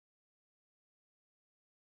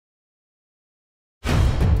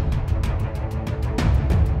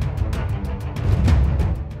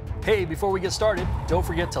Hey, before we get started, don't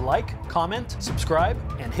forget to like, comment, subscribe,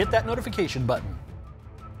 and hit that notification button.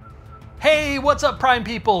 Hey, what's up, Prime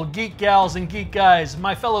people, geek gals, and geek guys,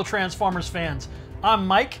 my fellow Transformers fans. I'm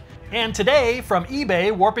Mike, and today, from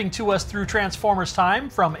eBay, warping to us through Transformers time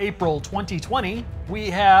from April 2020, we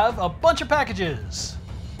have a bunch of packages.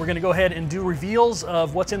 We're gonna go ahead and do reveals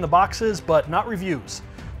of what's in the boxes, but not reviews.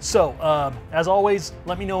 So, as always,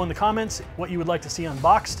 let me know in the comments what you would like to see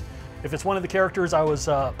unboxed. If it's one of the characters I was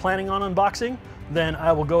planning on unboxing, then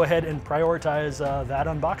I will go ahead and prioritize that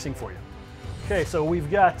unboxing for you. Okay, so we've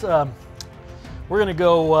got, we're gonna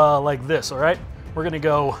go like this, all right? We're gonna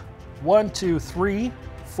go 1, 2, 3,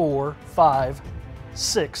 4, 5,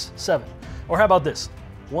 6, 7. Or how about this?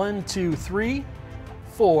 1, 2, 3,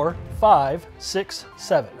 4, 5, 6,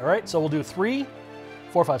 7. All right, so we'll do 3,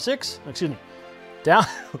 4, 5, 6, excuse me. Down,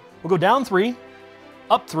 we'll go down 3,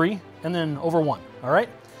 up 3, and then over 1, all right?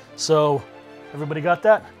 So, everybody got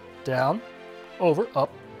that? Down, over,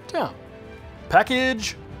 up, down.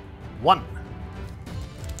 Package 1.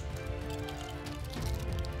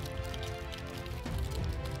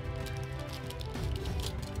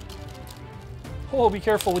 Oh, be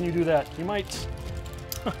careful when you do that. You might...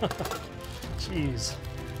 Jeez.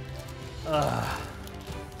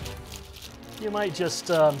 You might just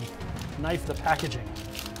knife the packaging.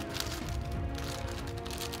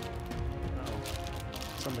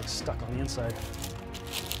 Something's stuck on the inside.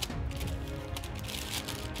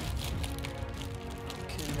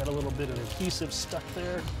 Okay, got a little bit of adhesive stuck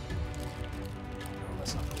there. Oh,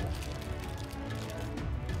 that's not cool.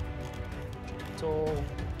 Gentle.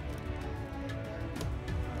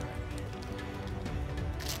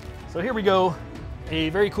 So here we go. A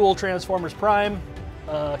very cool Transformers Prime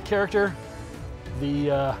character.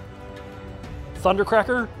 The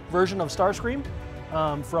Thundercracker version of Starscream.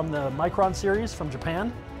 From the Megatron series from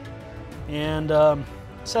Japan, and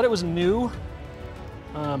said it was new,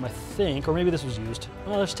 I think, or maybe this was used.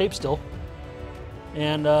 Oh, there's tape still.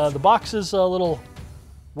 And the box is a little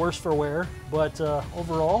worse for wear, but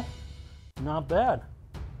overall, not bad.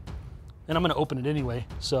 And I'm gonna open it anyway,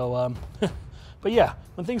 so, but yeah,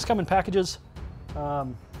 when things come in packages,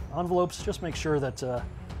 envelopes, just make sure that,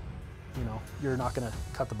 you know, you're not gonna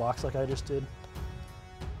cut the box like I just did.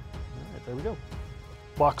 All right, there we go.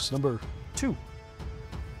 Box number 2.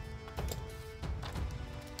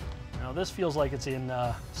 Now this feels like it's in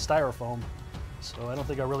styrofoam, so I don't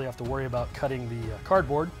think I really have to worry about cutting the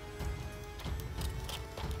cardboard.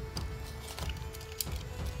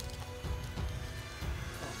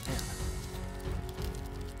 Oh man.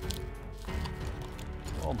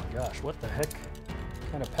 Oh my gosh, what the heck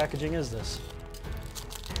kind of packaging is this?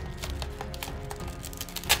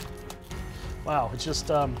 Wow, it's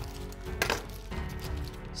just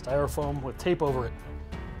styrofoam with tape over it.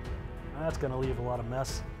 That's gonna leave a lot of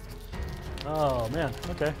mess. Oh man,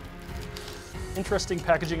 okay. Interesting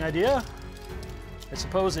packaging idea. I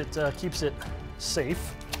suppose it keeps it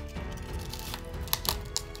safe.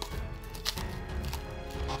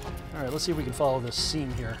 All right, let's see if we can follow this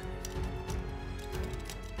seam here.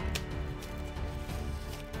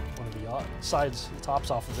 One of the sides, the tops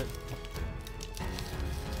off of it.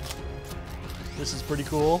 This is pretty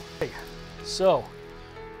cool. Okay, so,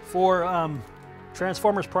 for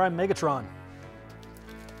Transformers Prime Megatron,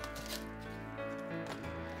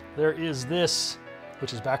 there is this,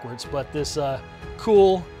 which is backwards, but this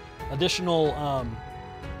cool additional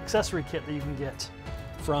accessory kit that you can get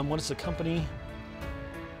from, what is the company?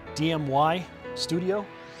 DMY Studio.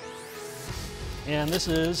 And this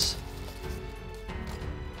is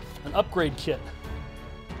an upgrade kit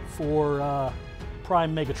for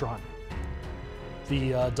Prime Megatron,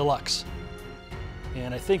 the Deluxe.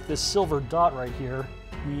 And I think this silver dot right here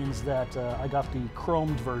means that I got the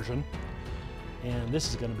chromed version. And this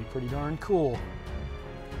is going to be pretty darn cool.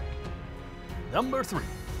 Number 3.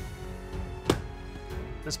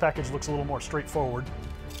 This package looks a little more straightforward.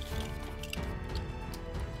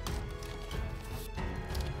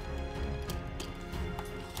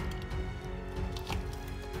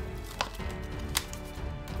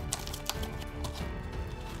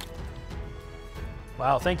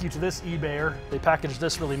 Wow, thank you to this eBayer. They packaged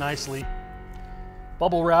this really nicely.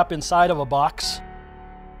 Bubble wrap inside of a box.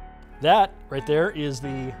 That right there is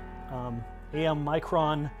the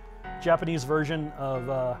AM-Micron Japanese version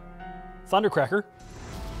of Thundercracker,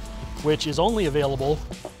 which is only available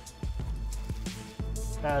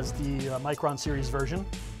as the Micron series version.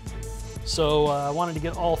 So I wanted to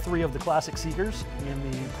get all 3 of the classic Seekers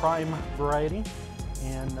in the Prime variety,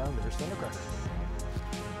 and there's Thundercracker.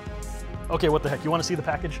 Okay, what the heck? You want to see the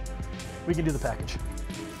package? We can do the package.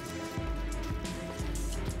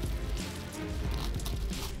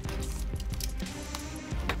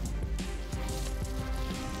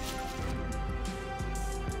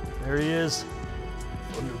 There he is.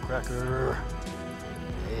 Thundercracker.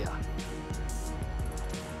 Yeah.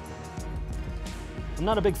 I'm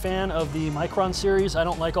not a big fan of the Micron series. I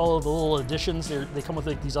don't like all of the little additions. They come with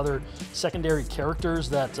like these other secondary characters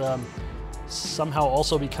that somehow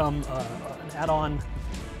also become an add-on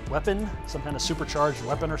weapon, some kind of supercharged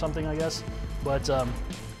weapon or something, I guess. But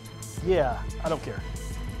yeah, I don't care.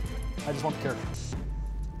 I just want the character.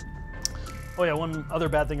 Oh yeah, one other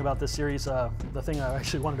bad thing about this series, the thing I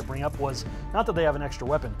actually wanted to bring up was not that they have an extra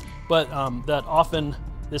weapon, but that often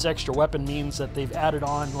this extra weapon means that they've added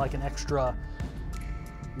on like an extra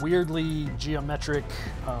weirdly geometric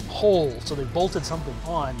hole. So they bolted something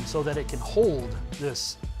on so that it can hold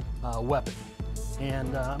this weapon.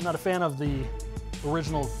 And I'm not a fan of the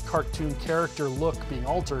original cartoon character look being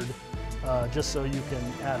altered just so you can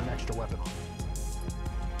add an extra weapon on.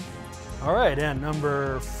 All right, and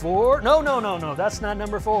number 4. No, that's not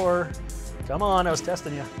number 4. Come on, I was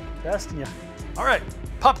testing you, All right,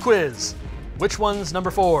 pop quiz. Which one's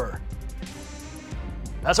number 4?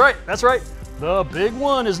 That's right. The big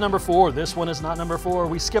one is number 4. This one is not number 4.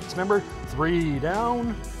 We skipped, remember? 3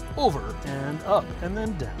 down, over, and up, and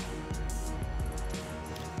then down.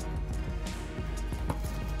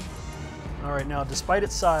 All right, now despite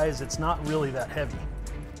its size, it's not really that heavy.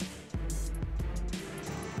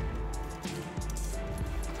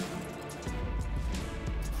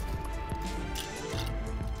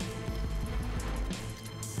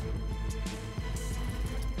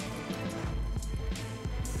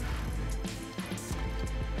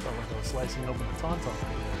 Slicing open the tauntaun.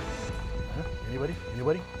 Huh? Anybody?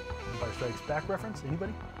 Empire Strikes Back reference?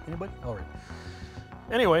 Anybody? All right.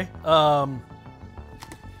 Anyway,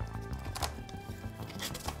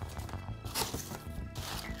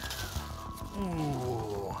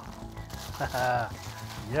 ooh.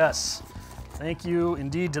 Yes. Thank you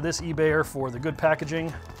indeed to this eBayer for the good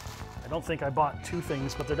packaging. I don't think I bought 2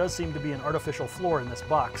 things, but there does seem to be an artificial floor in this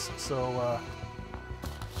box, so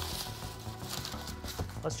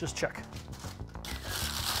let's just check.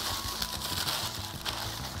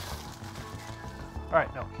 All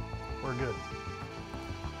right, no, we're good.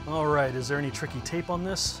 All right, is there any tricky tape on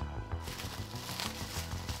this?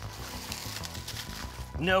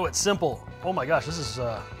 No, it's simple. Oh my gosh, this is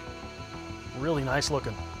really nice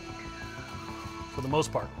looking for the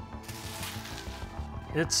most part.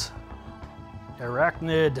 It's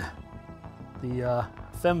Airachnid, the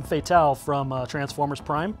femme fatale from Transformers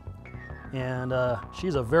Prime. And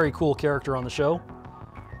she's a very cool character on the show,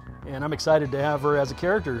 and I'm excited to have her as a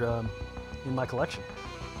character in my collection.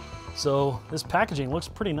 So this packaging looks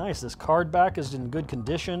pretty nice. This card back is in good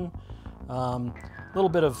condition. A little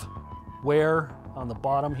bit of wear on the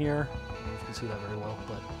bottom here. I don't know if you can see that very well,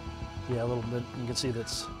 but yeah, a little bit. You can see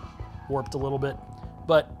that's warped a little bit.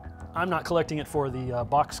 But I'm not collecting it for the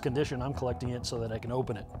box condition. I'm collecting it so that I can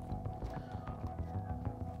open it.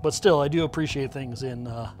 But still, I do appreciate things in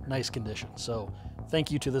nice condition. So thank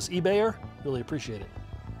you to this eBayer. Really appreciate it.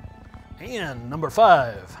 And number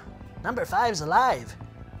 5. Number 5's alive.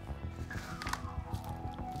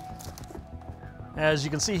 As you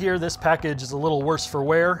can see here, this package is a little worse for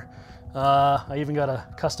wear. I even got a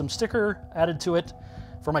custom sticker added to it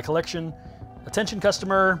for my collection. Attention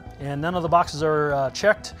customer, and none of the boxes are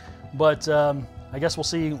checked, but I guess we'll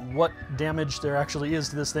see what damage there actually is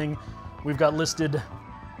to this thing. We've got listed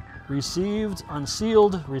received,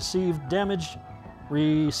 unsealed, received damaged,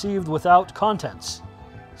 received without contents.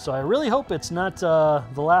 So I really hope it's not the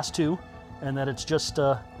last 2, and that it's just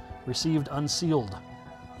received unsealed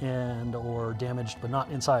and or damaged, but not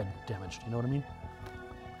inside damaged. You know what I mean?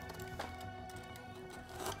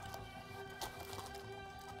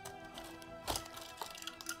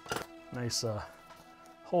 Nice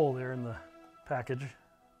hole there in the package, as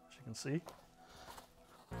you can see.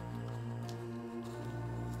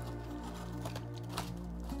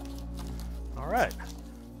 All right.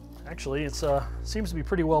 Actually, it seems to be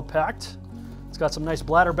pretty well packed. It's got some nice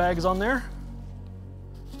bladder bags on there.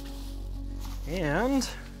 And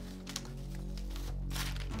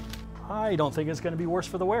I don't think it's going to be worse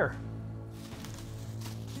for the wear.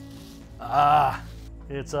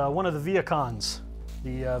 It's one of the Vehicons.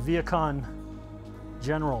 The Vehicon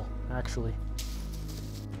General, actually.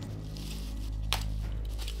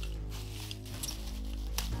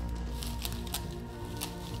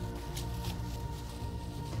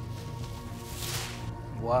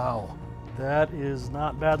 Wow, that is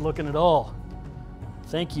not bad looking at all.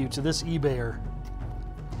 Thank you to this eBayer.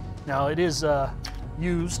 Now it is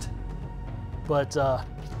used, but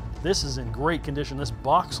this is in great condition. This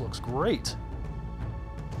box looks great.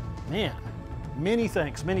 Man, many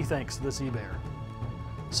thanks to this eBayer.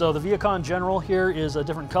 So the Vehicon General here is a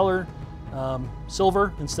different color,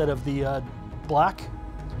 silver instead of the black.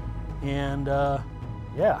 And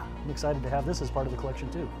yeah, I'm excited to have this as part of the collection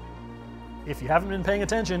too. If you haven't been paying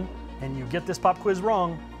attention and you get this pop quiz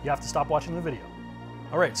wrong, you have to stop watching the video.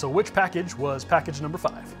 All right, so which package was package number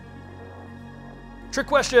 5? Trick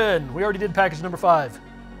question, we already did package number 5.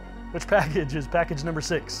 Which package is package number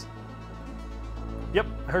 6? Yep,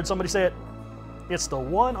 I heard somebody say it. It's the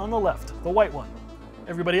one on the left, the white one.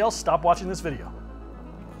 Everybody else, stop watching this video.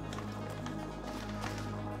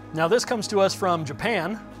 Now this comes to us from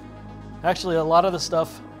Japan. Actually, a lot of the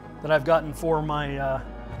stuff that I've gotten for my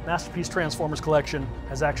Masterpiece Transformers collection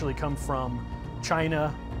has actually come from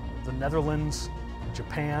China, the Netherlands,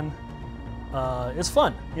 Japan. It's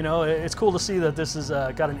fun, you know, it's cool to see that this has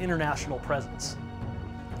got an international presence.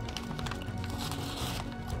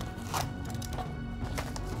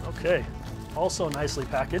 Okay, also nicely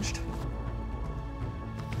packaged.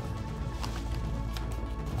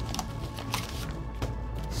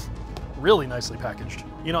 Really nicely packaged.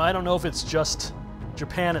 You know, I don't know if it's just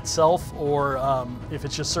Japan itself or if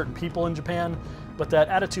it's just certain people in Japan, but that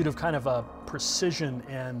attitude of kind of a precision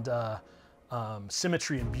and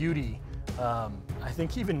symmetry and beauty, I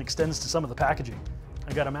think even extends to some of the packaging.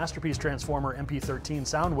 I got a Masterpiece Transformer MP13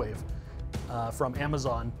 Soundwave from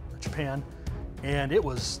Amazon, Japan, and it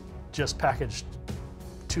was just packaged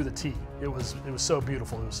to the T. It was so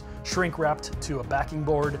beautiful. It was shrink wrapped to a backing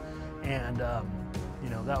board, and you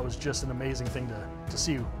know, that was just an amazing thing to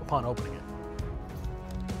see upon opening it.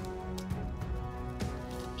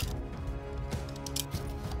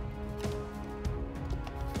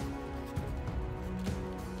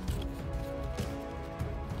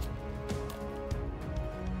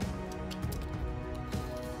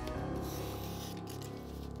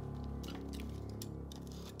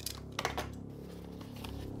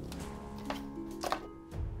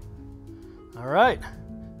 All right,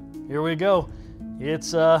 here we go.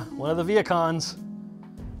 It's one of the Vehicons.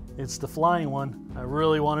 It's the flying one. I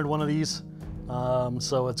really wanted one of these,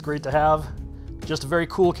 so it's great to have. Just a very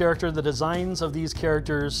cool character. The designs of these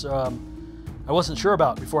characters I wasn't sure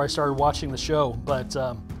about before I started watching the show, but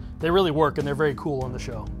they really work and they're very cool on the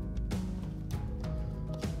show.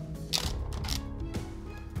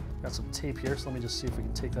 Got some tape here, so let me just see if we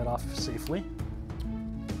can take that off safely.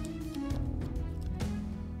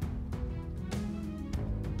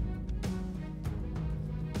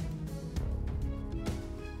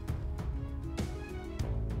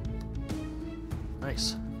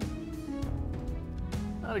 Nice.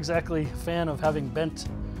 Not exactly a fan of having bent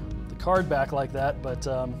the card back like that, but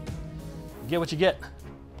you get what you get.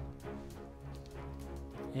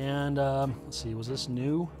 And let's see, was this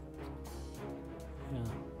new? Yeah.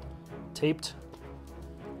 Taped.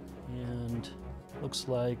 And looks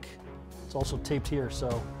like it's also taped here,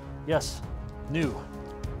 so yes, new.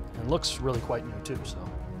 And looks really quite new too, so.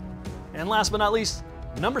 And last but not least,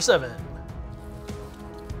 number 7.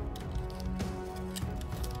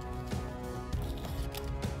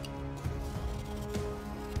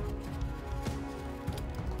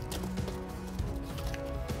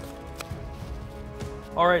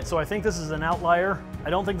 All right, so I think this is an outlier.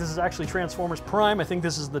 I don't think this is actually Transformers Prime. I think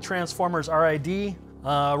this is the Transformers RID,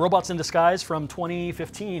 Robots in Disguise from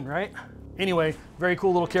 2015, right? Anyway, very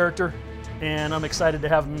cool little character, and I'm excited to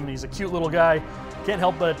have him. He's a cute little guy. Can't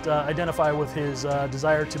help but identify with his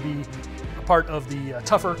desire to be a part of the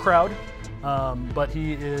tougher crowd, but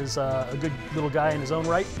he is a good little guy in his own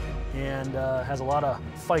right and has a lot of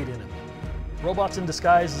fight in him. Robots in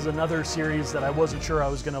Disguise is another series that I wasn't sure I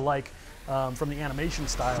was gonna like. From the animation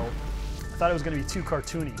style, I thought it was going to be too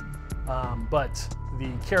cartoony, but the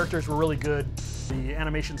characters were really good. The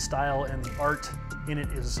animation style and the art in it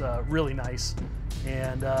is really nice,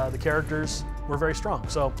 and the characters were very strong.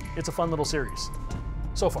 So it's a fun little series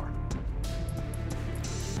so far.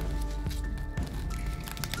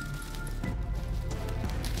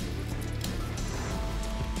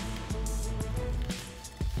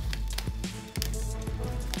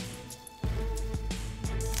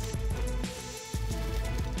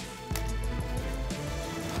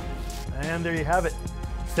 And there you have it,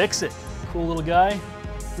 Fixit. Cool little guy,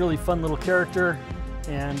 really fun little character,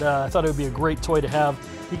 and I thought it would be a great toy to have.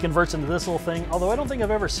 He converts into this little thing, although I don't think I've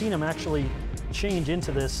ever seen him actually change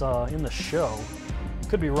into this in the show.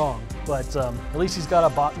 Could be wrong, but at least he's got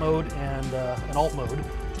a bot mode and an alt mode,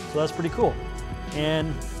 so that's pretty cool.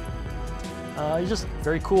 And he's just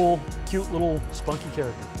very cool, cute little spunky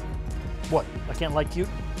character. What, I can't like cute?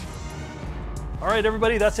 All right,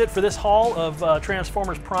 everybody, that's it for this haul of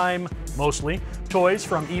Transformers Prime, mostly, toys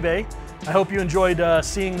from eBay. I hope you enjoyed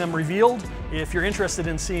seeing them revealed If you're interested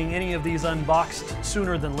in seeing any of these unboxed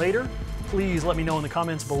sooner than later, please let me know in the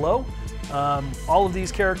comments below. All of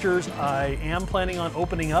these characters I am planning on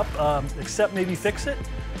opening up, except maybe Fixit.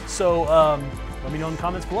 So let me know in the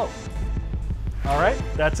comments below. All right,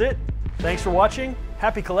 that's it. Thanks for watching,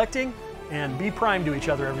 happy collecting, and be prime to each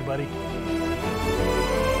other, everybody.